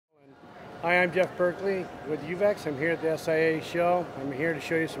Hi, I'm Jeff Berkeley with Uvex. I'm here at the SIA show. I'm here to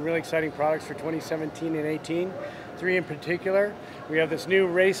show you some really exciting products for 2017 and 18. Three in particular. We have this new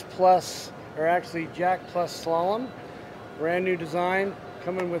Race Plus, or actually Jack Plus Slalom. Brand new design,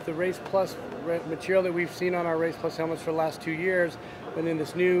 coming with the Race Plus material that we've seen on our Race Plus helmets for the last 2 years, but in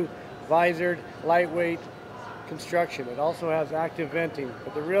this new visored, lightweight construction. It also has active venting.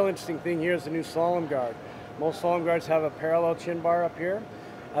 But the real interesting thing here is the new slalom guard. Most slalom guards have a parallel chin bar up here.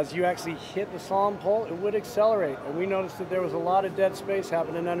 As you actually hit the slalom pole, it would accelerate. And we noticed that there was a lot of dead space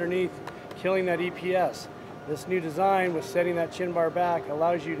happening underneath, killing that EPS. This new design with setting that chin bar back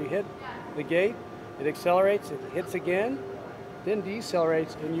allows you to hit the gate, it accelerates, it hits again, then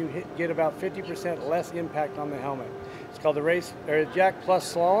decelerates, and you get about 50% less impact on the helmet. It's called the Jack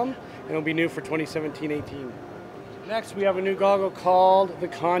Plus Slalom, and it'll be new for 2017-18. Next, we have a new goggle called the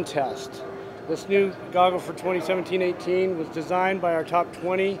Contest. This new goggle for 2017-18 was designed by our top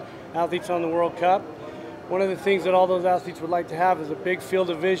 20 athletes on the World Cup. One of the things that all those athletes would like to have is a big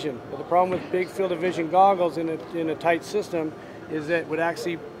field of vision. But the problem with big field of vision goggles in a tight system is that it would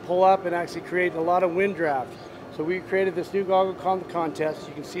actually pull up and actually create a lot of wind draft. So we created this new goggle called the Contest.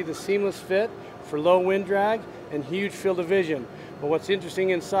 You can see the seamless fit for low wind drag and huge field of vision. But what's interesting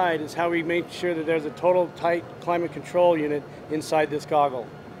inside is how we made sure that there's a total tight climate control unit inside this goggle.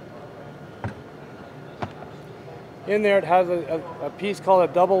 In there it has a piece called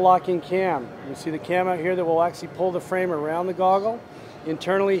a double locking cam. You see the cam out here that will actually pull the frame around the goggle.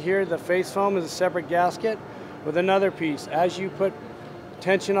 Internally here, the face foam is a separate gasket with another piece. As you put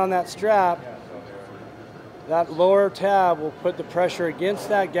tension on that strap, that lower tab will put the pressure against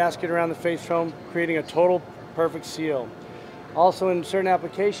that gasket around the face foam, creating a total perfect seal. Also, in certain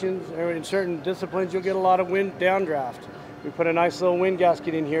applications or in certain disciplines, you'll get a lot of wind downdraft. We put a nice little wind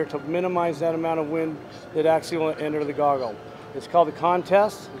gasket in here to minimize that amount of wind that actually will enter the goggle. It's called the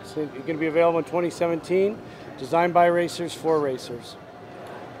Contest. It's going to be available in 2017, designed by racers for racers.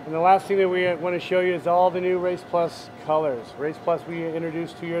 And the last thing that we want to show you is all the new Race Plus colors. Race Plus we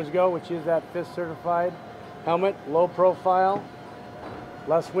introduced 2 years ago, which is that FIS certified helmet, low profile,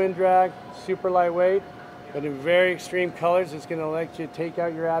 less wind drag, super lightweight, but in very extreme colors. It's going to let you take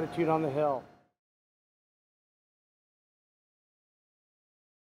out your attitude on the hill.